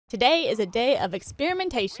Today is a day of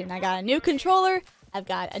experimentation. I got a new controller. I've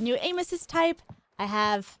got a new aim assist type. I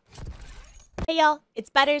have... Hey y'all, it's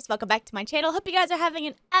Butters. Welcome back to my channel. Hope you guys are having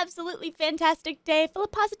an absolutely fantastic day full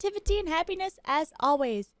of positivity and happiness as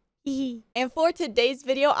always. And for today's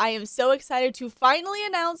video, I am so excited to finally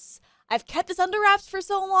announce... I've kept this under wraps for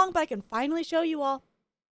so long, but I can finally show you all.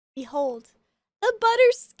 Behold, the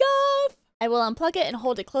BUTTERS SCUF! I will unplug it and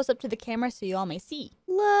hold it close up to the camera so you all may see.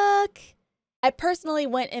 Look! I personally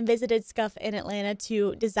went and visited SCUF in Atlanta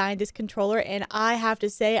to design this controller, and I have to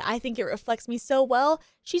say, I think it reflects me so well.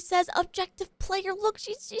 She says objective player. Look,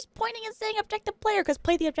 she's pointing and saying objective player because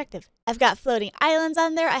play the objective. I've got floating islands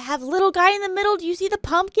on there. I have little guy in the middle. Do you see the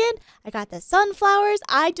pumpkin? I got the sunflowers.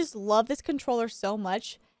 I just love this controller so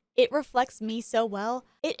much. It reflects me so well.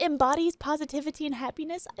 It embodies positivity and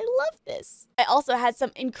happiness. I love this. I also had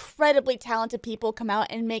some incredibly talented people come out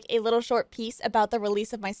and make a little short piece about the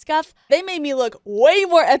release of my SCUF. They made me look way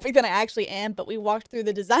more epic than I actually am, but we walked through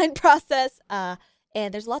the design process. And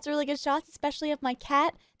there's lots of really good shots, especially of my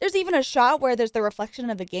cat. There's even a shot where there's the reflection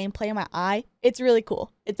of the gameplay in my eye. It's really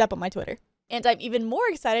cool. It's up on my Twitter. And I'm even more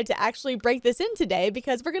excited to actually break this in today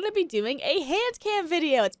because we're going to be doing a HANDCAM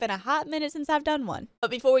video. It's been a hot minute since I've done one.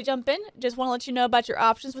 But before we jump in, just want to let you know about your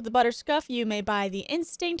options with the BUTTERS SCUF. You may buy the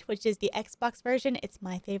Instinct, which is the Xbox version. It's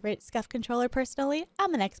my favorite SCUF controller personally.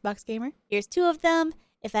 I'm an Xbox gamer. Here's two of them.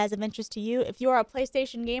 If that is of interest to you, if you are a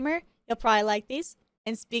PlayStation gamer, you'll probably like these.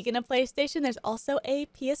 And speaking of PlayStation, there's also a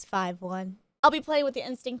PS5 one. I'll be playing with the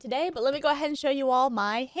Instinct today, but let me go ahead and show you all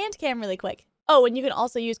my HANDCAM really quick. Oh, and you can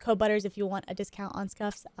also use code BUTTERS if you want a discount on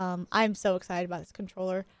SCUFs. I'm so excited about this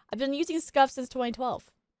controller. I've been using SCUF since 2012.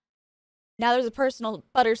 Now there's a personal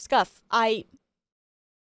BUTTERS SCUF. I'm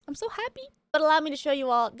so happy. But allow me to show you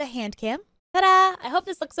all the HANDCAM. Ta-da! I hope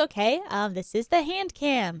this looks okay. This is the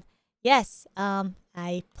HANDCAM. Yes,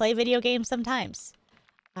 I play video games sometimes.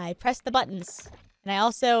 I press the buttons. And I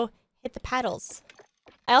also hit the paddles.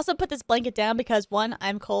 I also put this blanket down because 1,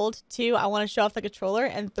 I'm cold, 2, I want to show off the controller,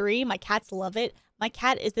 and 3, my cats love it. My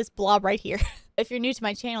cat is this blob right here. If you're new to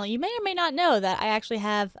my channel, you may or may not know that I actually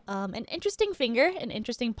have an interesting finger, an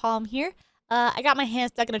interesting palm here. I got my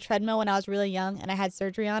hand stuck in a treadmill when I was really young, and I had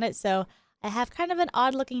surgery on it, so I have kind of an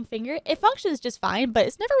odd-looking finger. It functions just fine, but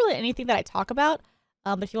it's never really anything that I talk about.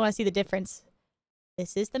 But if you want to see the difference,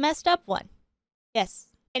 this is the messed up one. Yes.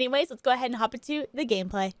 Anyways, let's go ahead and hop into the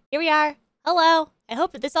gameplay. Here we are. Hello! I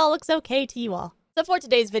hope that this all looks okay to you all. So for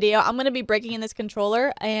today's video, I'm going to be breaking in this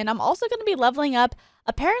controller, and I'm also going to be leveling up.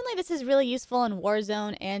 Apparently this is really useful in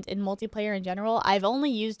Warzone and in multiplayer in general. I've only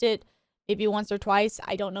used it maybe once or twice.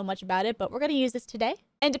 I don't know much about it, but we're going to use this today.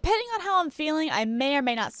 And depending on how I'm feeling, I may or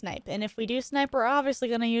may not snipe. And if we do snipe, we're obviously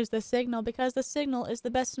going to use the Signal because the Signal is the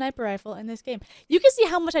best sniper rifle in this game. You can see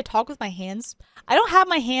how much I talk with my hands. I don't have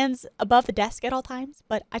my hands above the desk at all times,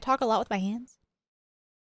 but I talk a lot with my hands.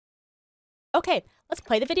 Okay, let's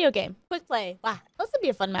play the video game. Quick play. Wow, this would be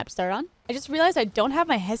a fun map to start on. I just realized I don't have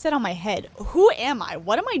my headset on my head. Who am I?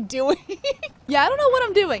 What am I doing? Yeah, I don't know what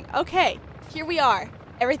I'm doing. Okay, here we are.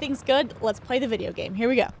 Everything's good. Let's play the video game. Here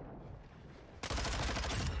we go.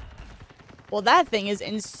 Well, that thing is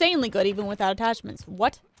insanely good even without attachments.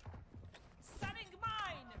 What?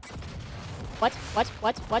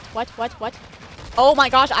 What? Oh my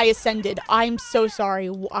gosh, I ascended. I'm so sorry.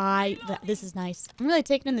 This is nice. I'm really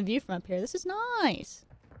taking in the view from up here. This is nice.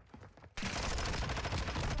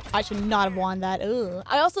 I should not have won that. Ugh.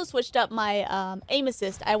 I also switched up my aim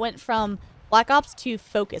assist. I went from Black Ops to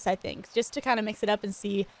Focus, I think, just to kind of mix it up and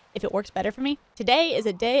see if it works better for me. Today is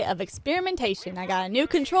a day of experimentation. I got a new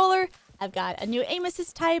controller. I've got a new aim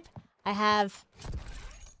assist type. I have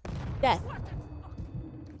death.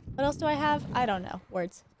 What else do I have? I don't know.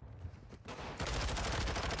 Words.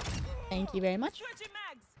 Thank you very much.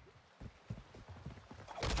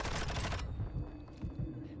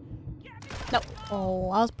 No.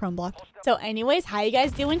 Oh, I was prone blocked. So anyways, how you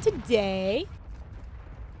guys doing today?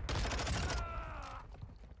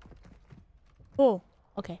 Oh,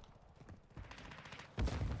 okay.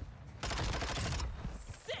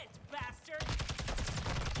 Sit, bastard.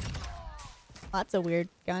 Oh, that's a weird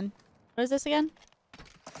gun. What is this again?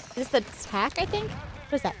 Is this the tack, I think?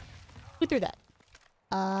 What is that? Who threw that?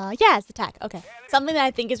 Yeah, it's the tack. Okay. Something that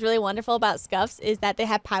I think is really wonderful about SCUFs is that they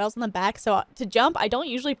have paddles on the back. So to jump, I don't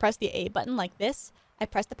usually press the A button like this. I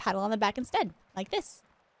press the paddle on the back instead, like this.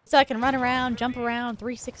 So I can run around, jump around,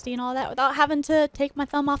 360 and all that without having to take my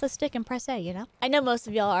thumb off the stick and press A, you know? I know most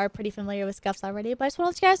of y'all are pretty familiar with SCUFs already, but I just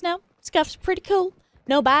want to let you guys know, SCUFs are pretty cool.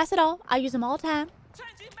 No bias at all. I use them all the time.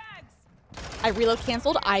 I reload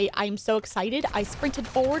canceled. I'm so excited. I sprinted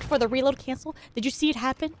forward for the reload cancel. Did you see it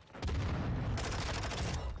happen?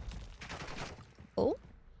 Oh,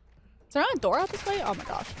 Is there not a door out this way? Oh my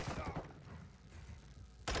gosh.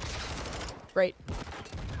 Great.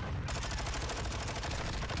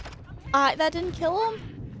 That didn't kill him?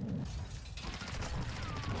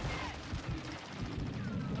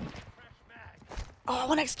 Oh, I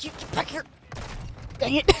want to execute. Get back here.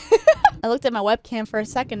 Dang it. I looked at my webcam for a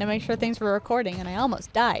second to make sure things were recording and I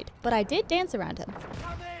almost died. But I did dance around him.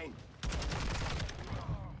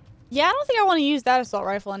 Yeah, I don't think I want to use that assault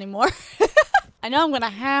rifle anymore. I know I'm going to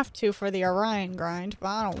have to for the Orion grind, but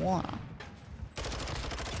I don't want to.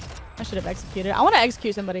 I should have executed. I want to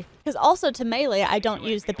execute somebody. Because also to melee, I don't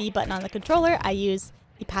use the B button on the controller. I use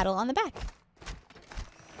the paddle on the back.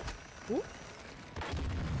 Ooh.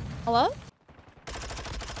 Hello?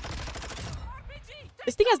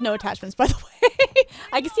 This thing has no attachments, by the way.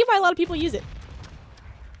 I can see why a lot of people use it.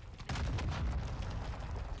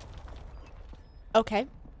 Okay.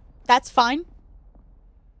 That's fine.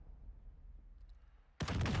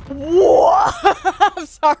 Whoa! I'm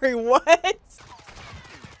sorry, what?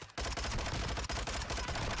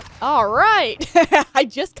 All right. I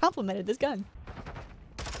just complimented this gun.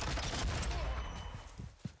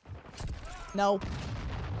 No.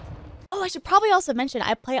 Oh, I should probably also mention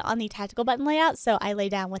I play on the tactical button layout, so I lay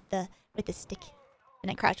down with the stick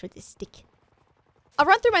and I crouch with the stick. I'll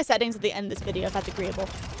run through my settings at the end of this video if that's agreeable.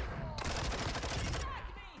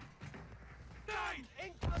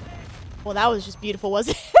 Well, that was just beautiful,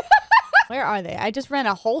 wasn't it? Where are they? I just ran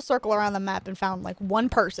a whole circle around the map and found like one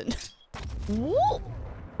person. Woo!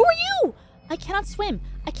 Who are you? I cannot swim.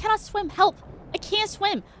 I cannot swim. Help. I can't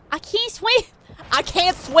swim. I can't swim. I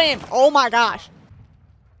can't swim. Oh my gosh.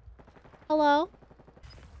 Hello?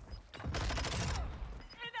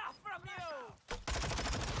 Enough from you.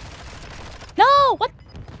 No! What?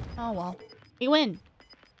 Oh, well. We win.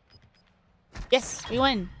 Yes, we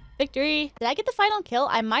win. Victory. Did I get the final kill?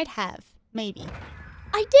 I might have. Maybe.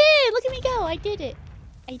 I did! Look at me go. I did it.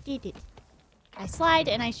 I did it. I slide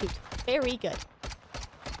and I shoot. Very good.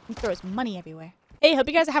 He throws money everywhere. Hey, hope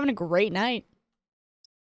you guys are having a great night.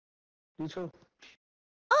 You too.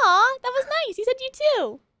 Aw, that was nice. He said you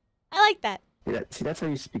too. I like that. See, that's how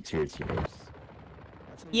you speak to your teammates.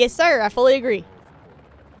 Yes, sir. I fully agree.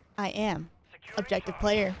 I am. Objective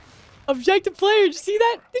player. Objective player. Did you see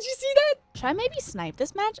that? Did you see that? Should I maybe snipe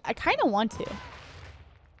this match? I kind of want to.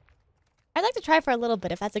 I'd like to try for a little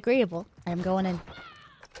bit if that's agreeable. I am going in.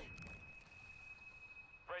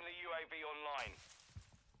 Friendly UAV online.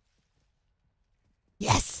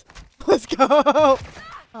 Yes. Let's go.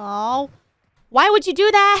 Oh. Why would you do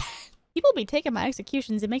that? People be taking my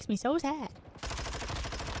executions. It makes me so sad.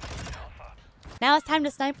 Now it's time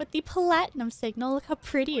to snipe with the platinum signal. Look how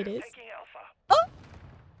pretty it is. Oh!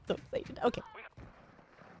 So excited. Okay.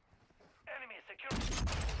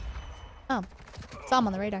 Oh. Saw him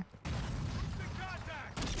on the radar.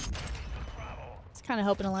 Just kind of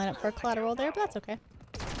hoping to line up for a collateral there, but that's okay.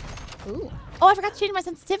 Ooh. Oh, I forgot to change my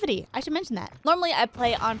sensitivity. I should mention that. Normally, I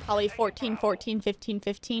play on probably 14, 14, 15,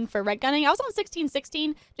 15 for red gunning. I was on 16,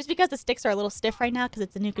 16 just because the sticks are a little stiff right now because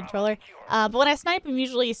it's a new controller. But when I snipe, I'm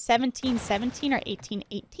usually 17, 17 or 18,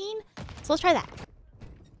 18. So let's try that.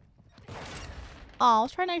 Oh, I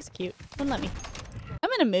was trying to execute. Wouldn't let me.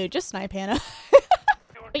 I'm in a mood. Just snipe, Hannah.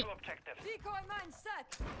 Wait.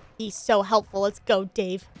 He's so helpful. Let's go,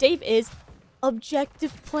 Dave. Dave is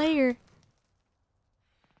objective player.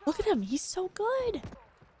 Look at him. He's so good.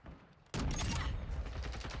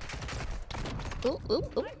 Ooh, ooh,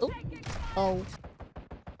 ooh, ooh. Oh.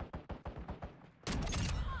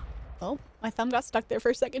 Oh, my thumb got stuck there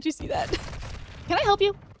for a second. Did you see that? Can I help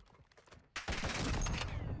you?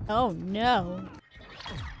 Oh, no.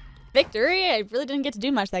 Victory! I really didn't get to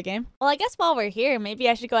do much that game. Well, I guess while we're here, maybe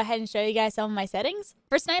I should go ahead and show you guys some of my settings.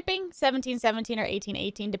 For sniping, 17, 17 or 18,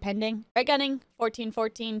 18, depending. Red gunning, 14,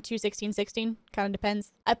 14, 2, 16, 16. Kind of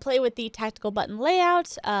depends. I play with the tactical button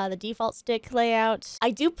layout, the default stick layout. I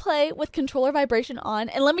do play with controller vibration on,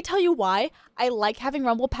 and let me tell you why. I like having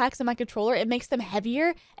rumble packs in my controller. It makes them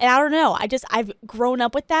heavier, and I don't know. I've grown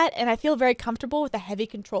up with that, and I feel very comfortable with a heavy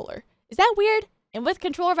controller. Is that weird? And with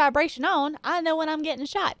controller vibration on, I know when I'm getting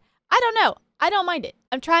shot. I don't know. I don't mind it.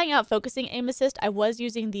 I'm trying out focusing aim assist. I was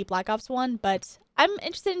using the Black Ops one, but I'm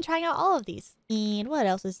interested in trying out all of these. And what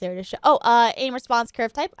else is there to show? Oh, aim response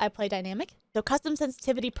curve type. I play dynamic. So custom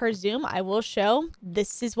sensitivity per zoom, I will show.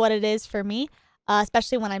 This is what it is for me,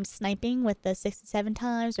 especially when I'm sniping with the 6 to 7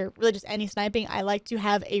 times or really just any sniping. I like to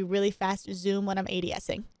have a really fast zoom when I'm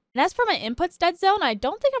ADSing. And as for my inputs dead zone, I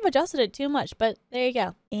don't think I've adjusted it too much, but there you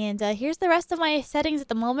go. And here's the rest of my settings at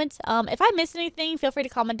the moment. If I missed anything, feel free to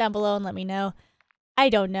comment down below and let me know. I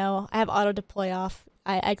don't know. I have auto deploy off.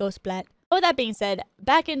 I go splat. But with that being said,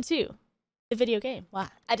 back into the video game. Wow.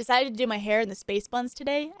 I decided to do my hair in the space buns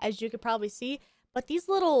today, as you could probably see, but these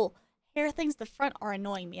little hair things at the front are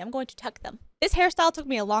annoying me. I'm going to tuck them. This hairstyle took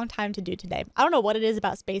me a long time to do today. I don't know what it is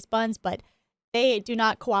about space buns, but they do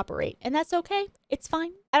not cooperate, and that's okay. It's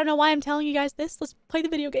fine. I don't know why I'm telling you guys this. Let's play the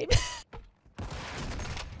video game.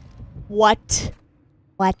 What?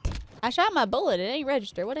 What? I shot my bullet. It ain't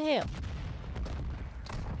registered. What the hell?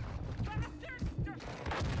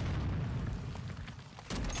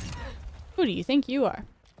 Who do you think you are?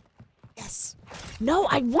 Yes. No,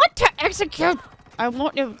 I want to execute. I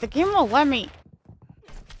want to. The game won't let me.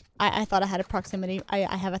 I thought I had a proximity. I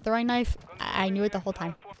have a throwing knife. I knew it the whole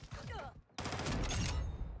time.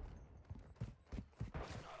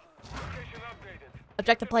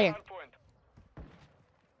 Objective player.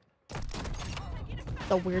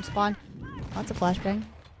 The weird spawn. Lots of flashbang.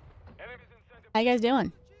 How you guys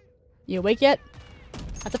doing? You awake yet?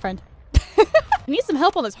 That's a friend. I need some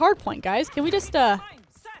help on this hard point, guys. Can we just, There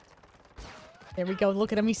we go.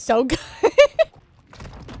 Look at him. He's so good.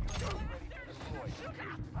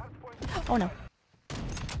 Oh, no.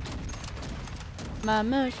 My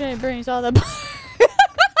milkshake brings all the...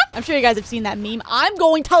 I'm sure you guys have seen that meme. I'm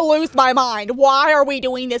going to lose my mind. Why are we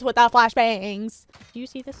doing this without flashbangs? Do you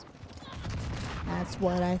see this? That's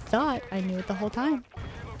what I thought. I knew it the whole time.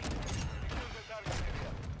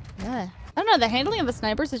 Yeah. I don't know, the handling of the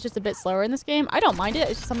snipers is just a bit slower in this game. I don't mind it.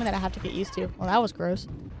 It's just something that I have to get used to. Well, that was gross.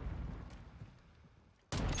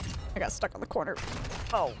 I got stuck on the corner.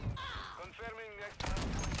 Oh.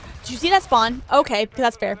 Did you see that spawn? Okay,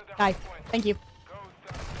 that's fair. Die. Thank you.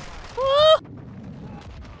 Ah!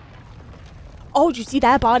 Oh, did you see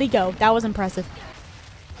that body go? That was impressive.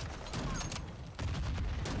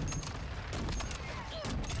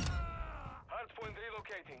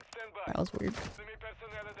 That was weird.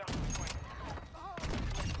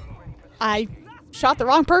 I shot the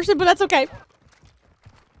wrong person, but that's okay.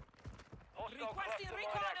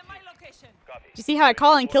 Did you see how I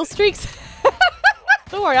call in kill streaks?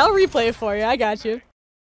 Don't worry, I'll replay it for you. I got you.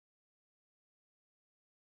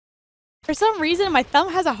 For some reason, my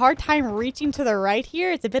thumb has a hard time reaching to the right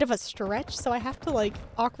here. It's a bit of a stretch, so I have to, like,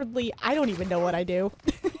 awkwardly... I don't even know what I do.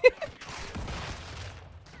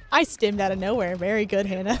 I stimmed out of nowhere. Very good,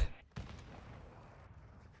 Hannah.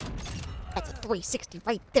 That's a 360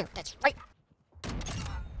 right there. That's right.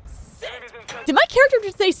 Sit. Did my character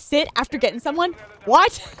just say sit after getting someone?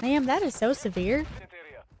 What? Damn, that is so severe.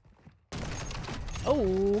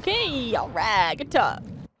 Okay, alright, good talk.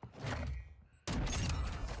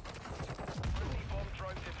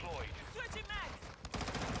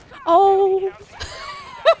 Oh.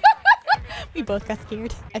 We both got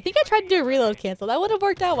scared. I think I tried to do a reload cancel. That wouldn't have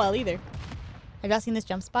worked out well either. Have y'all seen this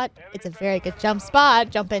jump spot? It's a very good jump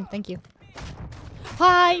spot. Jump in. Thank you.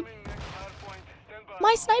 Hi.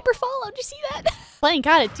 My sniper followed. Did you see that? Playing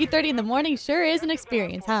COD at 2:30 in the morning sure is an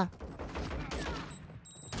experience, huh?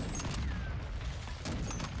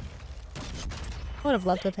 I would have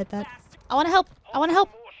loved to have hit that. I want to help. I want to help.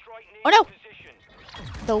 Oh no.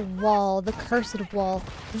 The wall. The cursed wall.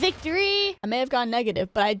 Victory! I may have gone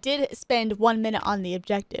negative, but I did spend 1 minute on the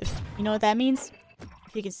objective. You know what that means?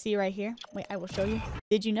 If you can see right here. Wait, I will show you.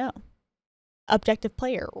 Did you know? Objective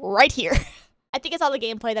player right here. I think it's all the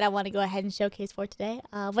gameplay that I want to go ahead and showcase for today.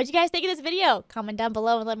 What'd you guys think of this video? Comment down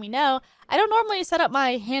below and let me know. I don't normally set up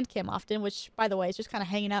my hand cam often, which, by the way, is just kind of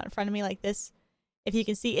hanging out in front of me like this. If you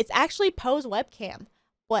can see, it's actually Poe's webcam,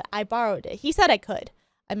 but I borrowed it. He said I could.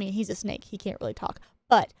 I mean, he's a snake. He can't really talk.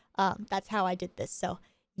 But that's how I did this. So,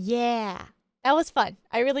 yeah. That was fun.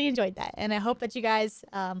 I really enjoyed that. And I hope that you guys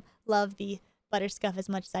love the BUTTERS SCUF as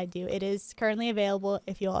much as I do. It is currently available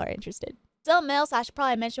if you all are interested. Something else I should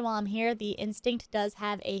probably mention while I'm here, the Instinct does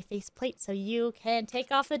have a faceplate, so you can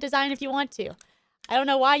take off the design if you want to. I don't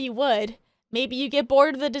know why you would. Maybe you get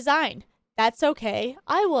bored of the design. That's okay.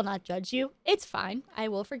 I will not judge you. It's fine. I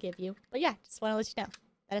will forgive you. But yeah, just want to let you know.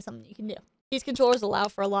 That is something you can do. These controllers allow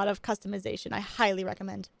for a lot of customization. I highly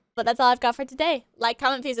recommend. But that's all I've got for today. Like,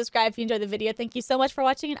 comment, please subscribe if you enjoyed the video. Thank you so much for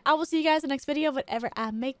watching, and I will see you guys in the next video, whatever I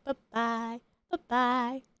make. Bye-bye.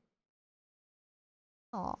 Bye-bye.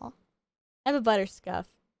 Aw. I have a BUTTERS SCUF.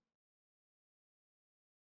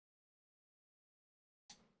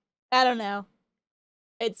 I don't know.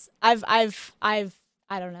 I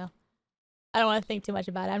don't know. I don't want to think too much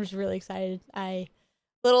about it. I'm just really excited.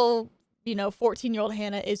 Little, 14-year-old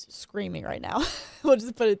Hannah is screaming right now. We'll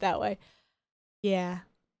just put it that way. Yeah.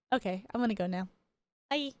 Okay, I'm gonna go now.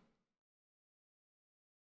 Bye.